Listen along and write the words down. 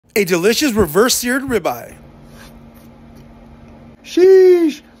A delicious reverse seared ribeye.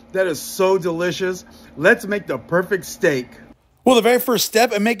 Sheesh, that is so delicious. Let's make the perfect steak. Well, the very first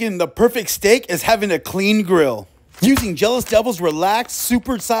step in making the perfect steak is having a clean grill. Using Jealous Devil's relaxed,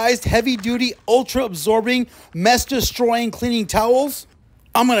 supersized, heavy-duty, ultra-absorbing, mess-destroying cleaning towels,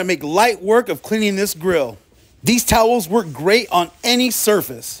 I'm going to make light work of cleaning this grill. These towels work great on any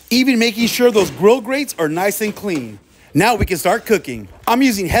surface, even making sure those grill grates are nice and clean. Now we can start cooking. I'm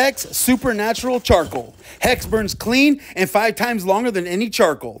using Hex Supernatural Charcoal. Hex burns clean and 5 times longer than any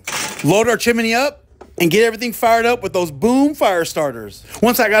charcoal. Load our chimney up and get everything fired up with those boom fire starters.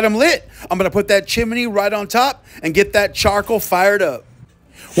 Once I got them lit, I'm gonna put that chimney right on top and get that charcoal fired up.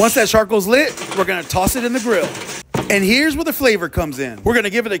 Once that charcoal's lit, we're gonna toss it in the grill. And here's where the flavor comes in. We're gonna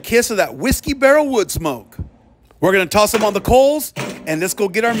give it a kiss of that whiskey barrel wood smoke. We're gonna toss them on the coals and let's go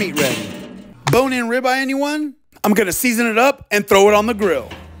get our meat ready. Bone-in ribeye, anyone? I'm gonna season it up and throw it on the grill.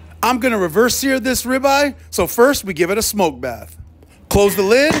 I'm gonna reverse sear this ribeye, so first we give it a smoke bath. Close the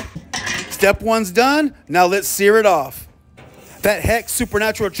lid. Step 1's done, now let's sear it off. That Hex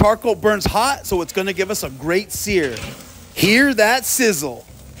Supernatural Charcoal burns hot, so it's gonna give us a great sear. Hear that sizzle.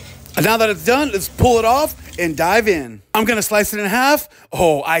 And now that it's done, let's pull it off and dive in. I'm gonna slice it in half.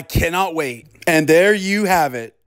 Oh, I cannot wait. And there you have it.